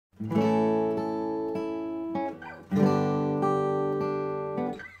I've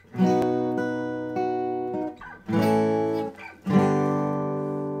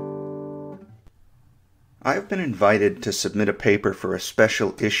been invited to submit a paper for a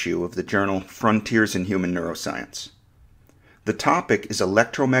special issue of the journal Frontiers in Human Neuroscience. The topic is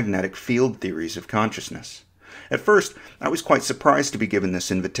electromagnetic field theories of consciousness. At first, I was quite surprised to be given this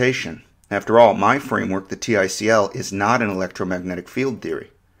invitation. After all, my framework, the TICL, is not an electromagnetic field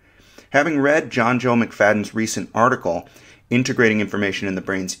theory. Having read JohnJoe McFadden's recent article, Integrating Information in the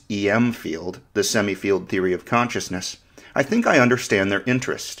Brain's EM Field, the Semi-Field Theory of Consciousness, I think I understand their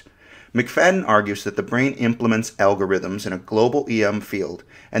interest. McFadden argues that the brain implements algorithms in a global EM field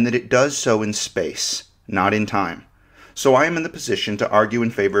and that it does so in space, not in time. So I am in the position to argue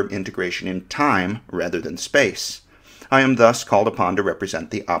in favor of integration in time rather than space. I am thus called upon to represent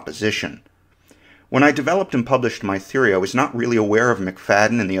the opposition. When I developed and published my theory, I was not really aware of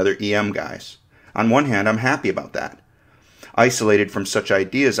McFadden and the other EM guys. On one hand, I'm happy about that. Isolated from such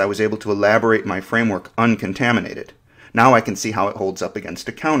ideas, I was able to elaborate my framework uncontaminated. Now I can see how it holds up against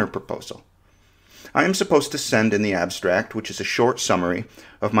a counter-proposal. I am supposed to send in the abstract, which is a short summary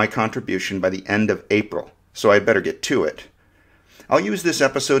of my contribution by the end of April, so I'd better get to it. I'll use this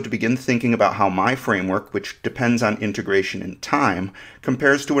episode to begin thinking about how my framework, which depends on integration in time,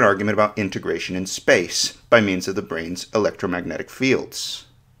 compares to an argument about integration in space by means of the brain's electromagnetic fields.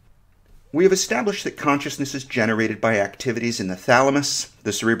 We have established that consciousness is generated by activities in the thalamus,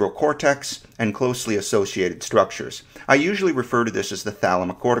 the cerebral cortex, and closely associated structures. I usually refer to this as the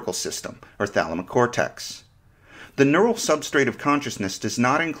thalamocortical system, or thalamocortex. The neural substrate of consciousness does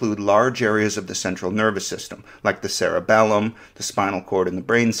not include large areas of the central nervous system, like the cerebellum, the spinal cord, and the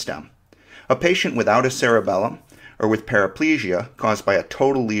brainstem. A patient without a cerebellum, or with paraplegia caused by a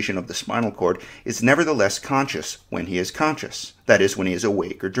total lesion of the spinal cord, is nevertheless conscious when he is conscious, that is, when he is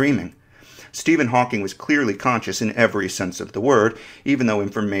awake or dreaming. Stephen Hawking was clearly conscious in every sense of the word, even though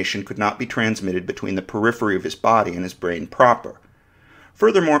information could not be transmitted between the periphery of his body and his brain proper.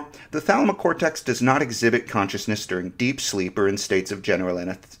 Furthermore, the thalamocortex does not exhibit consciousness during deep sleep or in states of general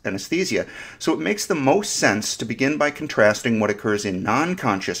anesthesia, so it makes the most sense to begin by contrasting what occurs in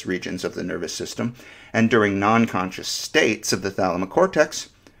non-conscious regions of the nervous system and during non-conscious states of the thalamocortex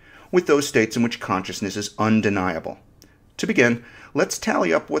with those states in which consciousness is undeniable. To begin, let's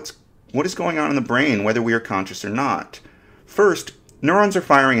tally up what is going on in the brain, whether we are conscious or not. First, neurons are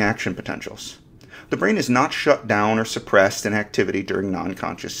firing action potentials. The brain is not shut down or suppressed in activity during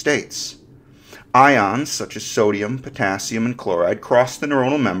non-conscious states. Ions, such as sodium, potassium, and chloride, cross the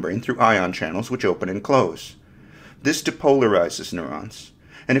neuronal membrane through ion channels which open and close. This depolarizes neurons,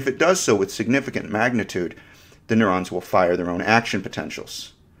 and if it does so with significant magnitude, the neurons will fire their own action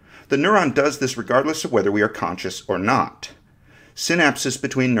potentials. The neuron does this regardless of whether we are conscious or not. Synapses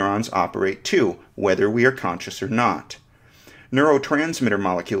between neurons operate too, whether we are conscious or not. Neurotransmitter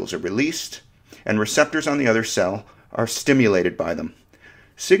molecules are released, and receptors on the other cell are stimulated by them.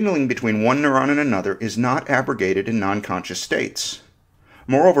 Signaling between one neuron and another is not abrogated in non-conscious states.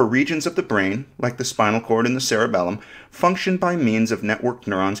 Moreover, regions of the brain, like the spinal cord and the cerebellum, function by means of networked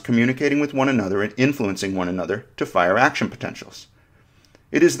neurons communicating with one another and influencing one another to fire action potentials.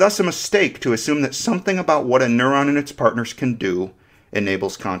 It is thus a mistake to assume that something about what a neuron and its partners can do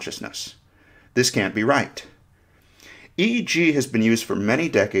enables consciousness. This can't be right. EEG has been used for many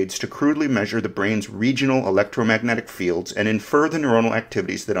decades to crudely measure the brain's regional electromagnetic fields and infer the neuronal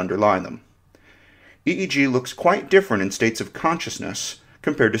activities that underlie them. EEG looks quite different in states of consciousness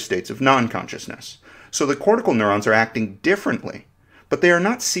compared to states of non-consciousness. So the cortical neurons are acting differently, but they are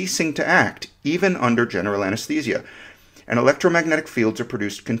not ceasing to act, even under general anesthesia, and electromagnetic fields are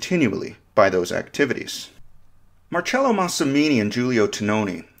produced continually by those activities. Marcello, Massimini, and Giulio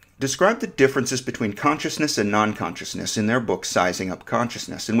Tononi describe the differences between consciousness and non-consciousness in their book Sizing Up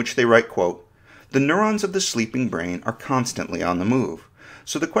Consciousness, in which they write, quote, "The neurons of the sleeping brain are constantly on the move.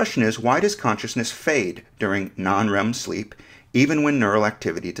 So the question is, why does consciousness fade during non-REM sleep, even when neural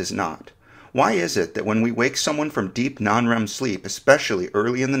activity does not? Why is it that when we wake someone from deep non-REM sleep, especially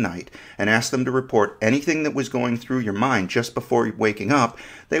early in the night, and ask them to report anything that was going through your mind just before waking up,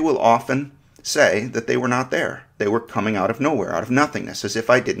 they will often say that they were not there. They were coming out of nowhere, out of nothingness, as if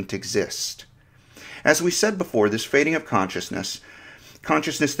I didn't exist." As we said before, this fading of consciousness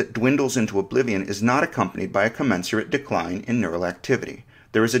that dwindles into oblivion, is not accompanied by a commensurate decline in neural activity.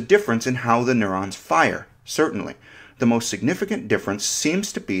 There is a difference in how the neurons fire, certainly. The most significant difference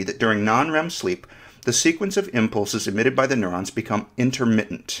seems to be that during non-REM sleep, the sequence of impulses emitted by the neurons become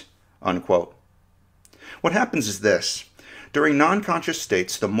intermittent, unquote. What happens is this. During non-conscious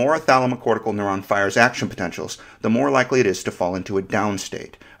states, the more a thalamocortical neuron fires action potentials, the more likely it is to fall into a down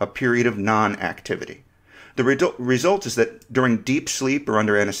state, a period of non-activity. The result is that during deep sleep or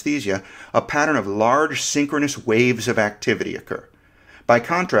under anesthesia, a pattern of large synchronous waves of activity occur. By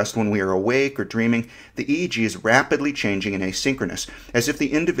contrast, when we are awake or dreaming, the EEG is rapidly changing and asynchronous, as if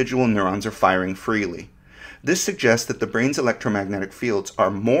the individual neurons are firing freely. This suggests that the brain's electromagnetic fields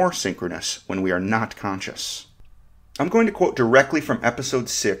are more synchronous when we are not conscious. I'm going to quote directly from episode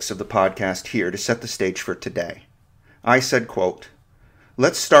 6 of the podcast here to set the stage for today. I said, quote,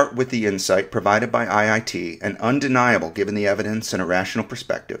 "Let's start with the insight provided by IIT and undeniable given the evidence and a rational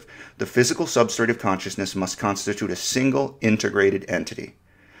perspective. The physical substrate of consciousness must constitute a single integrated entity.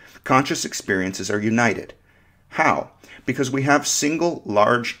 Conscious experiences are united. How? Because we have single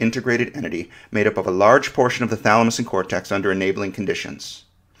large integrated entity made up of a large portion of the thalamus and cortex under enabling conditions.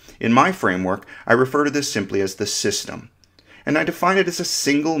 In my framework, I refer to this simply as the system, and I define it as a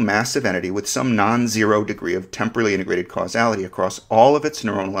single massive entity with some non-zero degree of temporally integrated causality across all of its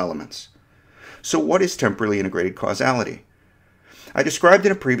neuronal elements. So what is temporally integrated causality? I described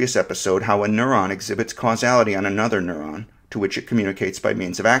in a previous episode how a neuron exhibits causality on another neuron, to which it communicates by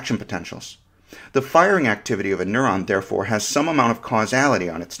means of action potentials. The firing activity of a neuron, therefore, has some amount of causality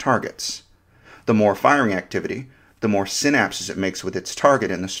on its targets. The more firing activity, the more synapses it makes with its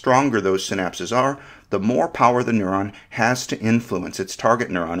target, and the stronger those synapses are, the more power the neuron has to influence its target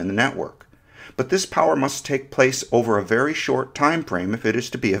neuron in the network. But this power must take place over a very short time frame if it is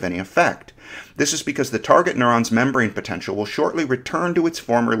to be of any effect. This is because the target neuron's membrane potential will shortly return to its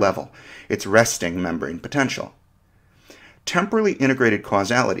former level, its resting membrane potential. Temporally integrated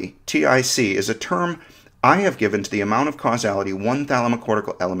causality, TIC, is a term I have given to the amount of causality one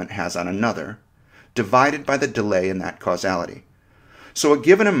thalamocortical element has on another, divided by the delay in that causality. So a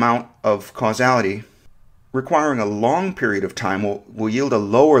given amount of causality requiring a long period of time will yield a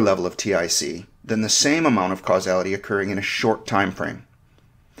lower level of TIC than the same amount of causality occurring in a short time frame.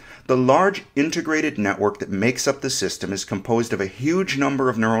 The large integrated network that makes up the system is composed of a huge number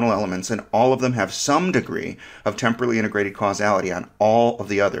of neuronal elements, and all of them have some degree of temporally integrated causality on all of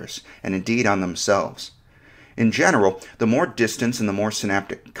the others, and indeed on themselves. In general, the more distance and the more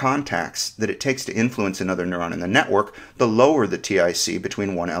synaptic contacts that it takes to influence another neuron in the network, the lower the TIC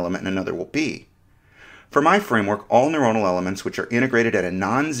between one element and another will be. For my framework, all neuronal elements which are integrated at a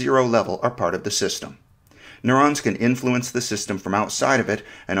non-zero level are part of the system. Neurons can influence the system from outside of it,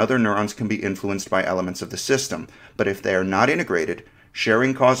 and other neurons can be influenced by elements of the system. But if they are not integrated,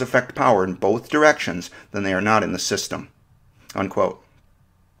 sharing cause-effect power in both directions, then they are not in the system." Unquote.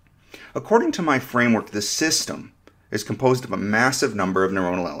 According to my framework, the system is composed of a massive number of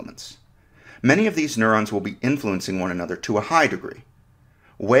neuronal elements. Many of these neurons will be influencing one another to a high degree,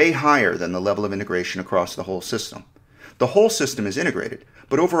 way higher than the level of integration across the whole system. The whole system is integrated,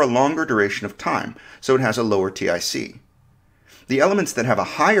 but over a longer duration of time, so it has a lower TIC. The elements that have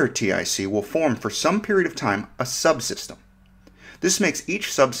a higher TIC will form for some period of time a subsystem. This makes each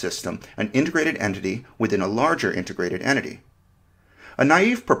subsystem an integrated entity within a larger integrated entity. A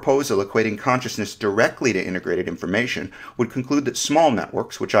naive proposal equating consciousness directly to integrated information would conclude that small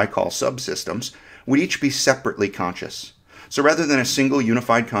networks, which I call subsystems, would each be separately conscious. So rather than a single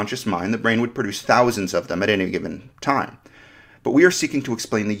unified conscious mind, the brain would produce thousands of them at any given time. But we are seeking to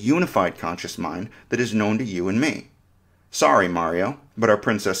explain the unified conscious mind that is known to you and me. Sorry, Mario, but our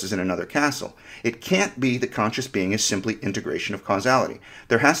princess is in another castle. It can't be that conscious being is simply integration of causality.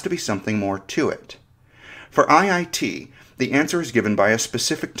 There has to be something more to it. For IIT, the answer is given by a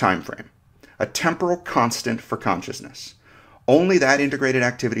specific time frame, a temporal constant for consciousness. Only that integrated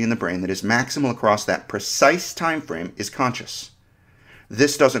activity in the brain that is maximal across that precise time frame is conscious.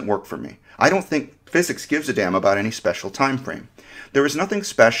 This doesn't work for me. I don't think physics gives a damn about any special time frame. There is nothing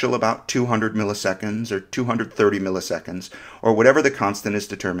special about 200 milliseconds or 230 milliseconds or whatever the constant is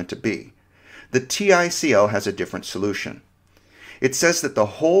determined to be. The TICL has a different solution. It says that the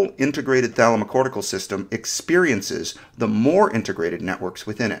whole integrated thalamocortical system experiences the more integrated networks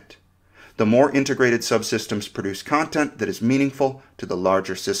within it. The more integrated subsystems produce content that is meaningful to the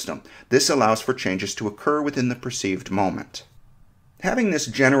larger system. This allows for changes to occur within the perceived moment. Having this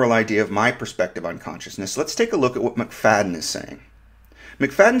general idea of my perspective on consciousness, let's take a look at what McFadden is saying.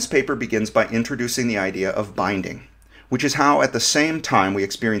 McFadden's paper begins by introducing the idea of binding, which is how at the same time we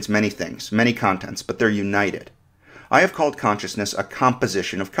experience many things, many contents, but they're united. I have called consciousness a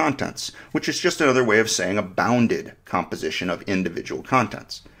composition of contents, which is just another way of saying a bounded composition of individual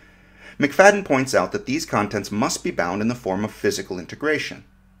contents. McFadden points out that these contents must be bound in the form of physical integration.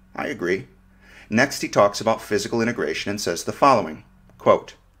 I agree. Next, he talks about physical integration and says the following,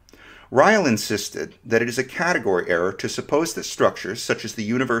 quote, Ryle insisted that it is a category error to suppose that structures, such as the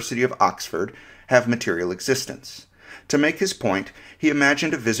University of Oxford, have material existence. To make his point, he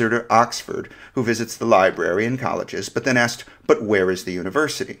imagined a visitor to Oxford who visits the library and colleges, but then asked, "But where is the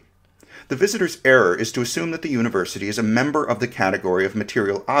university?" The visitor's error is to assume that the university is a member of the category of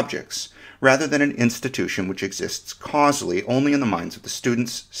material objects, rather than an institution which exists causally only in the minds of the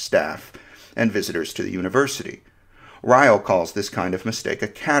students, staff, and visitors to the university. Ryle calls this kind of mistake a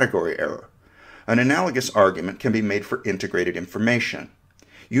category error. An analogous argument can be made for integrated information.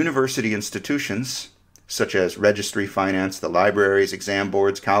 University institutions, such as registry, finance, the libraries, exam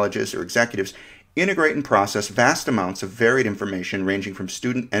boards, colleges, or executives, integrate and process vast amounts of varied information ranging from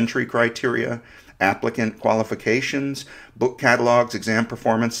student entry criteria, applicant qualifications, book catalogs, exam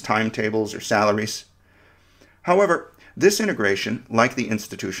performance, timetables, or salaries. However, this integration, like the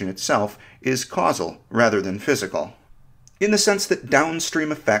institution itself, is causal rather than physical, in the sense that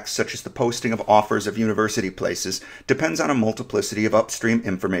downstream effects such as the posting of offers of university places depends on a multiplicity of upstream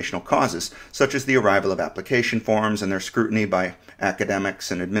informational causes, such as the arrival of application forms and their scrutiny by academics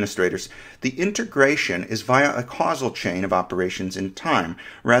and administrators. The integration is via a causal chain of operations in time,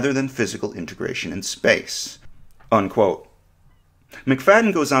 rather than physical integration in space." Unquote.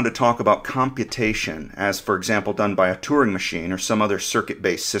 McFadden goes on to talk about computation, as for example done by a Turing machine or some other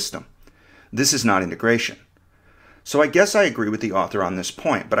circuit-based system. This is not integration. So I guess I agree with the author on this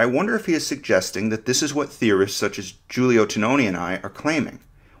point, but I wonder if he is suggesting that this is what theorists such as Giulio, Tononi, and I are claiming.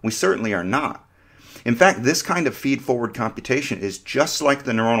 We certainly are not. In fact, this kind of feed-forward computation is just like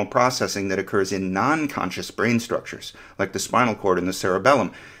the neuronal processing that occurs in non-conscious brain structures, like the spinal cord and the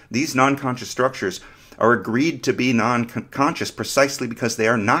cerebellum. These non-conscious structures are agreed to be non-conscious precisely because they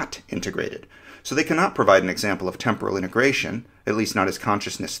are not integrated. So they cannot provide an example of temporal integration, at least not as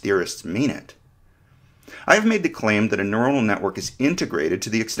consciousness theorists mean it. I have made the claim that a neuronal network is integrated to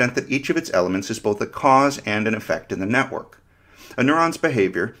the extent that each of its elements is both a cause and an effect in the network. A neuron's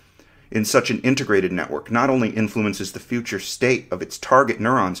behavior in such an integrated network not only influences the future state of its target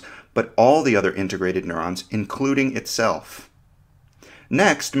neurons, but all the other integrated neurons, including itself.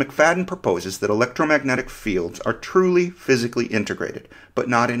 Next, McFadden proposes that electromagnetic fields are truly physically integrated, but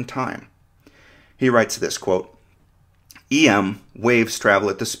not in time. He writes this, quote, "EM waves travel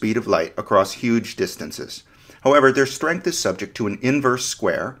at the speed of light across huge distances. However, their strength is subject to an inverse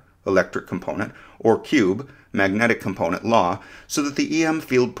square, electric component, or cube, magnetic component law, so that the EM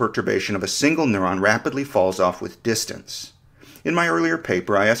field perturbation of a single neuron rapidly falls off with distance. In my earlier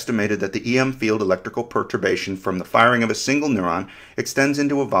paper, I estimated that the EM field electrical perturbation from the firing of a single neuron extends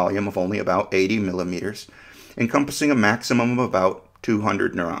into a volume of only about 80 millimeters, encompassing a maximum of about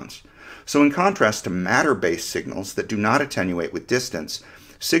 200 neurons. So in contrast to matter-based signals that do not attenuate with distance,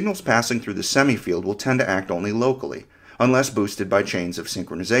 signals passing through the semi-field will tend to act only locally, unless boosted by chains of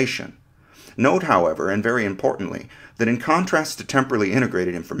synchronization. Note, however, and very importantly, that in contrast to temporally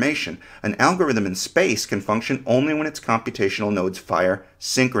integrated information, an algorithm in space can function only when its computational nodes fire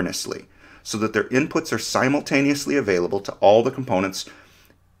synchronously, so that their inputs are simultaneously available to all the components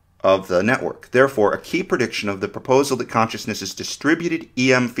of the network. Therefore, a key prediction of the proposal that consciousness is distributed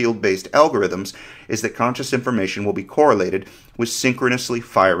EM field-based algorithms is that conscious information will be correlated with synchronously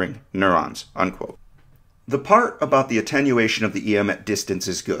firing neurons." Unquote. The part about the attenuation of the EM at distance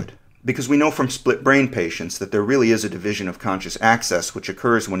is good, because we know from split brain patients that there really is a division of conscious access which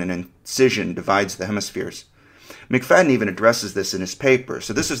occurs when an incision divides the hemispheres. McFadden even addresses this in his paper,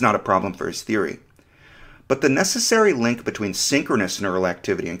 so this is not a problem for his theory. But the necessary link between synchronous neural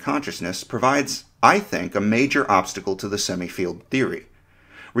activity and consciousness provides, I think, a major obstacle to the semi-field theory.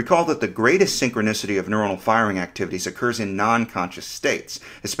 Recall that the greatest synchronicity of neuronal firing activities occurs in non-conscious states,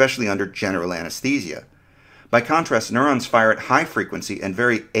 especially under general anesthesia. By contrast, neurons fire at high frequency and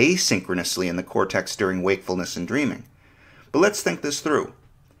very asynchronously in the cortex during wakefulness and dreaming. But let's think this through.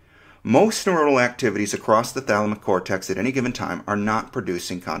 Most neuronal activities across the thalamic cortex at any given time are not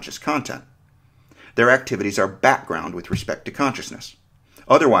producing conscious content. Their activities are background with respect to consciousness.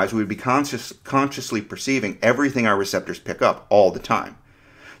 Otherwise, we would be consciously perceiving everything our receptors pick up all the time.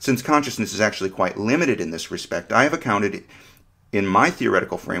 Since consciousness is actually quite limited in this respect, I have accounted in my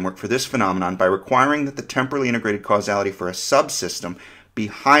theoretical framework for this phenomenon by requiring that the temporally integrated causality for a subsystem be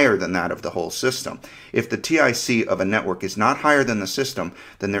higher than that of the whole system. If the TIC of a network is not higher than the system,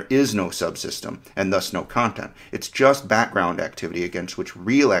 then there is no subsystem, and thus no content. It's just background activity against which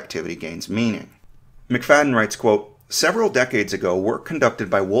real activity gains meaning. McFadden writes, quote, "Several decades ago, work conducted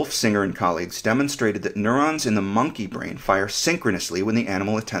by Wolf Singer and colleagues demonstrated that neurons in the monkey brain fire synchronously when the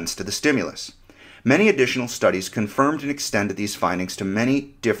animal attends to the stimulus. Many additional studies confirmed and extended these findings to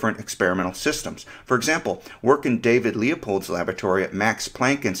many different experimental systems. For example, work in David Leopold's laboratory at Max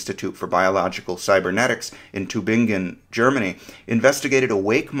Planck Institute for Biological Cybernetics in Tübingen, Germany, investigated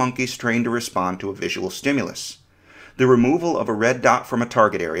awake monkeys trained to respond to a visual stimulus. The removal of a red dot from a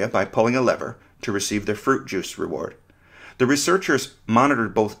target area by pulling a lever to receive their fruit juice reward. The researchers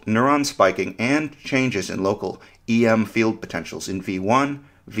monitored both neuron spiking and changes in local EM field potentials in V1,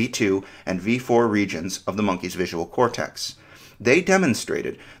 V2, and V4 regions of the monkey's visual cortex. They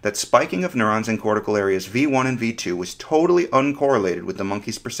demonstrated that spiking of neurons in cortical areas V1 and V2 was totally uncorrelated with the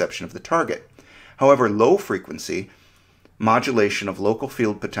monkey's perception of the target. However, low-frequency modulation of local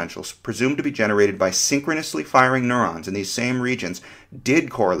field potentials presumed to be generated by synchronously firing neurons in these same regions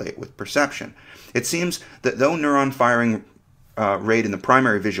did correlate with perception. It seems that though neuron firing rate in the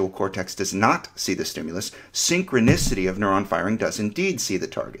primary visual cortex does not see the stimulus, synchronicity of neuron firing does indeed see the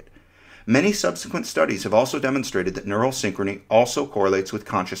target. Many subsequent studies have also demonstrated that neural synchrony also correlates with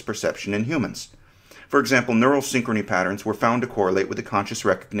conscious perception in humans. For example, neural synchrony patterns were found to correlate with the conscious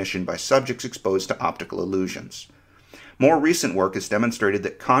recognition by subjects exposed to optical illusions. More recent work has demonstrated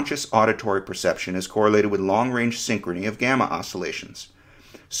that conscious auditory perception is correlated with long-range synchrony of gamma oscillations.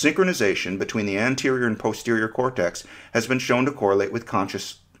 Synchronization between the anterior and posterior cortex has been shown to correlate with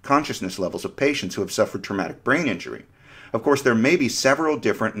consciousness levels of patients who have suffered traumatic brain injury. Of course, there may be several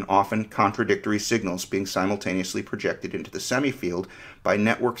different and often contradictory signals being simultaneously projected into the semi-field by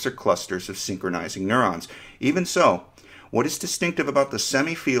networks or clusters of synchronizing neurons. Even so, what is distinctive about the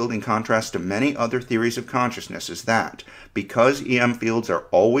semi-field in contrast to many other theories of consciousness is that, because EM fields are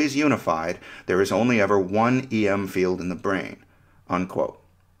always unified, there is only ever one EM field in the brain." Unquote.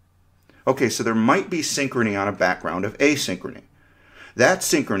 Okay, so there might be synchrony on a background of asynchrony. That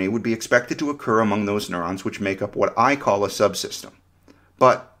synchrony would be expected to occur among those neurons which make up what I call a subsystem.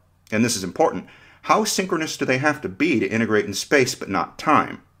 But, and this is important, how synchronous do they have to be to integrate in space but not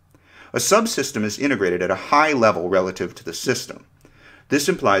time? A subsystem is integrated at a high level relative to the system. This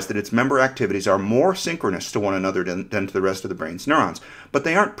implies that its member activities are more synchronous to one another than to the rest of the brain's neurons, but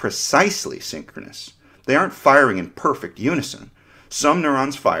they aren't precisely synchronous. They aren't firing in perfect unison. Some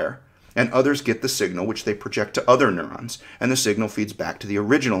neurons fire, and others get the signal which they project to other neurons, and the signal feeds back to the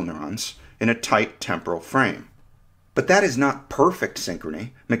original neurons in a tight temporal frame. But that is not perfect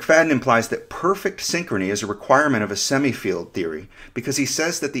synchrony. McFadden implies that perfect synchrony is a requirement of a semi-field theory because he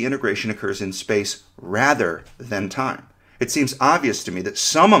says that the integration occurs in space rather than time. It seems obvious to me that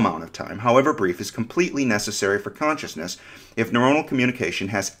some amount of time, however brief, is completely necessary for consciousness if neuronal communication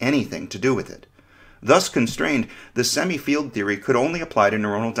has anything to do with it. Thus constrained, the semi-field theory could only apply to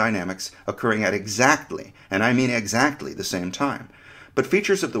neuronal dynamics occurring at exactly, and I mean exactly, the same time. But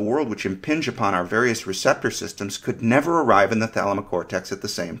features of the world which impinge upon our various receptor systems could never arrive in the thalamocortex at the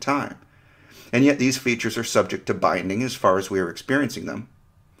same time. And yet these features are subject to binding as far as we are experiencing them.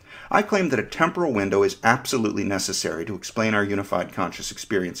 I claim that a temporal window is absolutely necessary to explain our unified conscious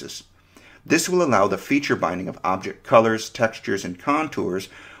experiences. This will allow the feature binding of object colors, textures, and contours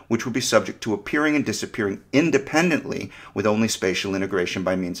which would be subject to appearing and disappearing independently with only spatial integration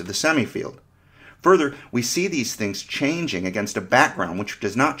by means of the semi-field. Further, we see these things changing against a background which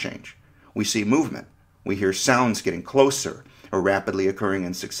does not change. We see movement. We hear sounds getting closer or rapidly occurring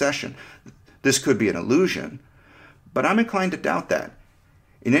in succession. This could be an illusion, but I'm inclined to doubt that.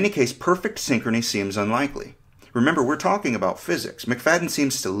 In any case, perfect synchrony seems unlikely. Remember, we're talking about physics. McFadden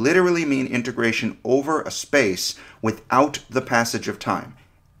seems to literally mean integration over a space without the passage of time.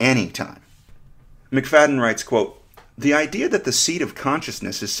 Anytime. McFadden writes, quote, "The idea that the seat of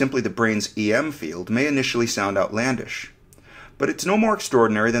consciousness is simply the brain's EM field may initially sound outlandish, but it's no more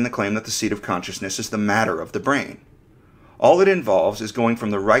extraordinary than the claim that the seat of consciousness is the matter of the brain. All it involves is going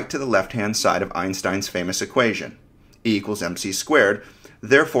from the right to the left-hand side of Einstein's famous equation, E equals mc squared,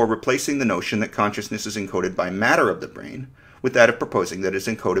 therefore replacing the notion that consciousness is encoded by matter of the brain with that of proposing that it is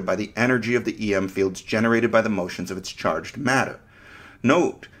encoded by the energy of the EM fields generated by the motions of its charged matter.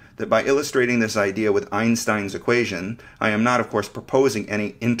 Note that by illustrating this idea with Einstein's equation, I am not, of course, proposing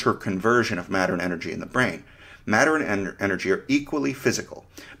any interconversion of matter and energy in the brain. Matter and energy are equally physical,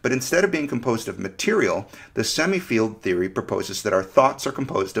 but instead of being composed of material, the semi-field theory proposes that our thoughts are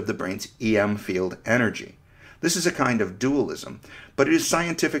composed of the brain's EM field energy. This is a kind of dualism, but it is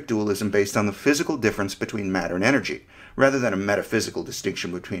scientific dualism based on the physical difference between matter and energy, rather than a metaphysical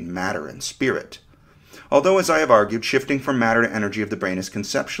distinction between matter and spirit. Although, as I have argued, shifting from matter to energy of the brain is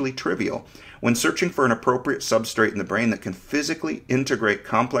conceptually trivial, when searching for an appropriate substrate in the brain that can physically integrate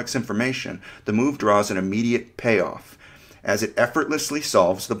complex information, the move draws an immediate payoff, as it effortlessly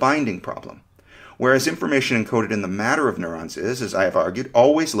solves the binding problem. whereas information encoded in the matter of neurons is, as I have argued,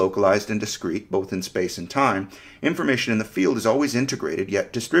 always localized and discrete, both in space and time, information in the field is always integrated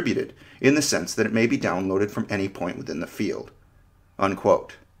yet distributed, in the sense that it may be downloaded from any point within the field."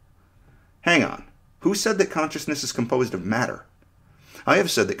 Unquote. Hang on. Who said that consciousness is composed of matter? I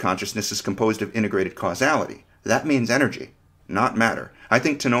have said that consciousness is composed of integrated causality. That means energy, not matter. I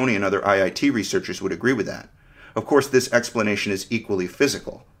think Tononi and other IIT researchers would agree with that. Of course, this explanation is equally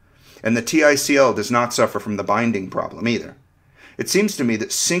physical. And the TICL does not suffer from the binding problem either. It seems to me that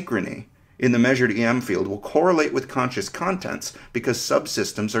synchrony in the measured EM field will correlate with conscious contents because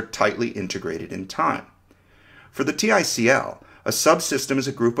subsystems are tightly integrated in time. For the TICL, a subsystem is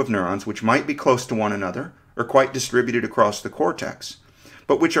a group of neurons which might be close to one another or quite distributed across the cortex,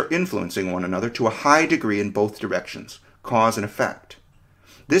 but which are influencing one another to a high degree in both directions, cause and effect.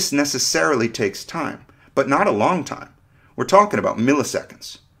 This necessarily takes time, but not a long time. We're talking about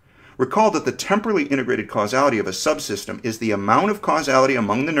milliseconds. Recall that the temporally integrated causality of a subsystem is the amount of causality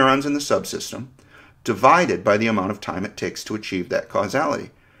among the neurons in the subsystem divided by the amount of time it takes to achieve that causality.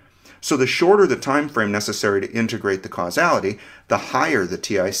 So the shorter the time frame necessary to integrate the causality, the higher the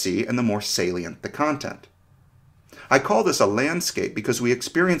TIC and the more salient the content. I call this a landscape because we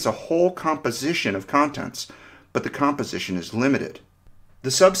experience a whole composition of contents, but the composition is limited. The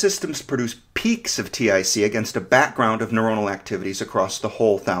subsystems produce peaks of TIC against a background of neuronal activities across the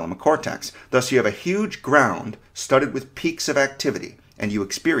whole thalamocortex. Thus you have a huge ground studded with peaks of activity, and you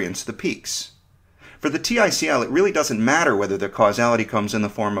experience the peaks. For the TICL, it really doesn't matter whether the causality comes in the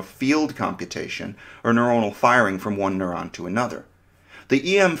form of field computation or neuronal firing from one neuron to another.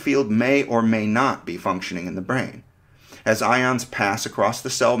 The EM field may or may not be functioning in the brain. As ions pass across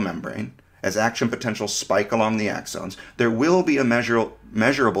the cell membrane, as action potentials spike along the axons, there will be a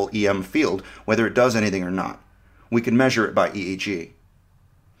measurable EM field, whether it does anything or not. We can measure it by EEG.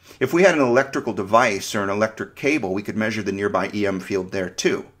 If we had an electrical device or an electric cable, we could measure the nearby EM field there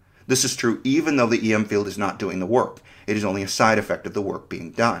too. This is true even though the EM field is not doing the work. It is only a side effect of the work being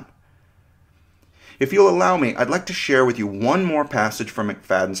done. If you'll allow me, I'd like to share with you one more passage from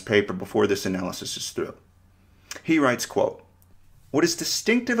McFadden's paper before this analysis is through. He writes, quote, "What is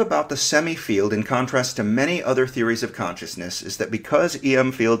distinctive about the cemi field in contrast to many other theories of consciousness is that because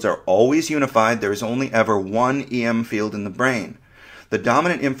EM fields are always unified, there is only ever one EM field in the brain. The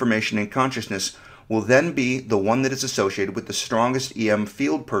dominant information in consciousness will then be the one that is associated with the strongest EM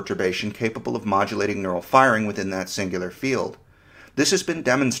field perturbation capable of modulating neural firing within that singular field. This has been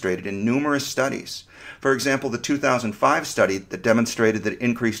demonstrated in numerous studies. For example, the 2005 study that demonstrated that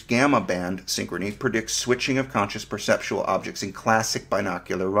increased gamma band synchrony predicts switching of conscious perceptual objects in classic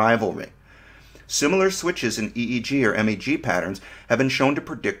binocular rivalry. Similar switches in EEG or MEG patterns have been shown to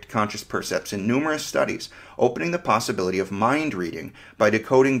predict conscious percepts in numerous studies, opening the possibility of mind reading by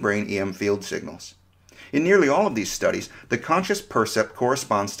decoding brain EM field signals. In nearly all of these studies, the conscious percept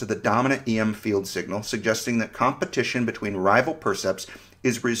corresponds to the dominant EM field signal, suggesting that competition between rival percepts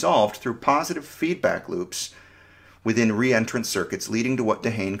is resolved through positive feedback loops within reentrant circuits, leading to what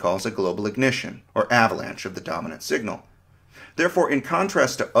Dehaene calls a global ignition, or avalanche of the dominant signal. Therefore, in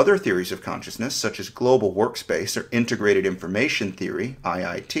contrast to other theories of consciousness, such as global workspace or integrated information theory,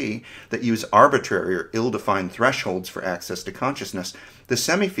 IIT, that use arbitrary or ill-defined thresholds for access to consciousness, the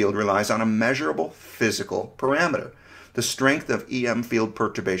semi-field relies on a measurable physical parameter, the strength of EM field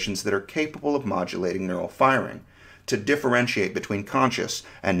perturbations that are capable of modulating neural firing, to differentiate between conscious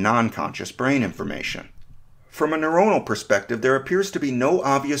and non-conscious brain information. From a neuronal perspective, there appears to be no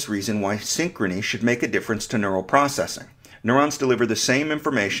obvious reason why synchrony should make a difference to neural processing. Neurons deliver the same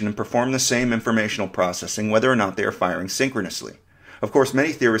information and perform the same informational processing whether or not they are firing synchronously. Of course,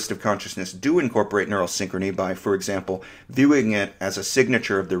 many theorists of consciousness do incorporate neural synchrony by, for example, viewing it as a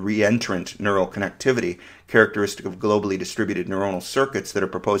signature of the reentrant neural connectivity characteristic of globally distributed neuronal circuits that are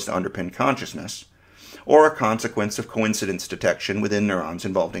proposed to underpin consciousness, or a consequence of coincidence detection within neurons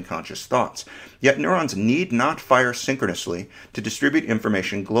involved in conscious thoughts. Yet neurons need not fire synchronously to distribute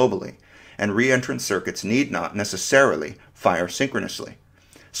information globally, and reentrant circuits need not necessarily fire synchronously.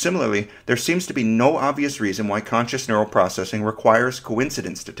 Similarly, there seems to be no obvious reason why conscious neural processing requires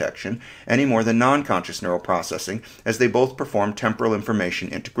coincidence detection any more than non-conscious neural processing, as they both perform temporal information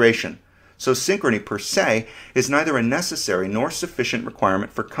integration. So synchrony per se is neither a necessary nor sufficient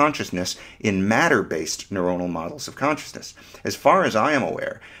requirement for consciousness in matter-based neuronal models of consciousness. As far as I am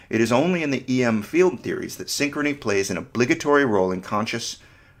aware, it is only in the EM field theories that synchrony plays an obligatory role in conscious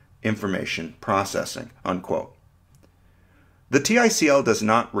information processing." Unquote. The TICL does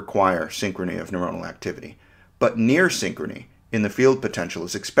not require synchrony of neuronal activity, but near synchrony in the field potential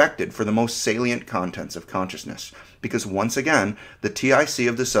is expected for the most salient contents of consciousness, because once again, the TIC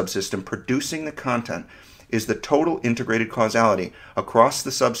of the subsystem producing the content is the total integrated causality across the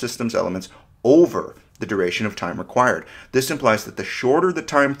subsystem's elements over the duration of time required. This implies that the shorter the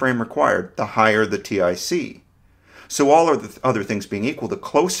time frame required, the higher the TIC. So all other things being equal, the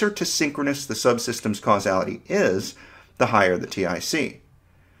closer to synchronous the subsystem's causality is, the higher the TIC.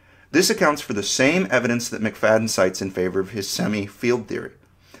 This accounts for the same evidence that McFadden cites in favor of his semi-field theory.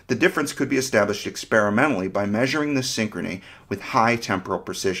 The difference could be established experimentally by measuring the synchrony with high temporal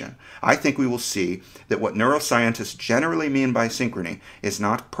precision. I think we will see that what neuroscientists generally mean by synchrony is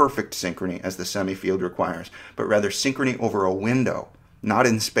not perfect synchrony as the semi-field requires, but rather synchrony over a window, not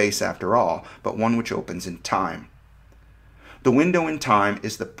in space after all, but one which opens in time. The window in time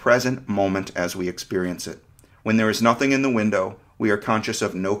is the present moment as we experience it. When there is nothing in the window, we are conscious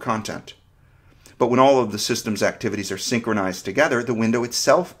of no content. But when all of the system's activities are synchronized together, the window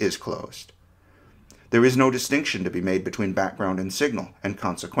itself is closed. There is no distinction to be made between background and signal, and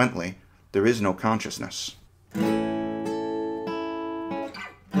consequently, there is no consciousness.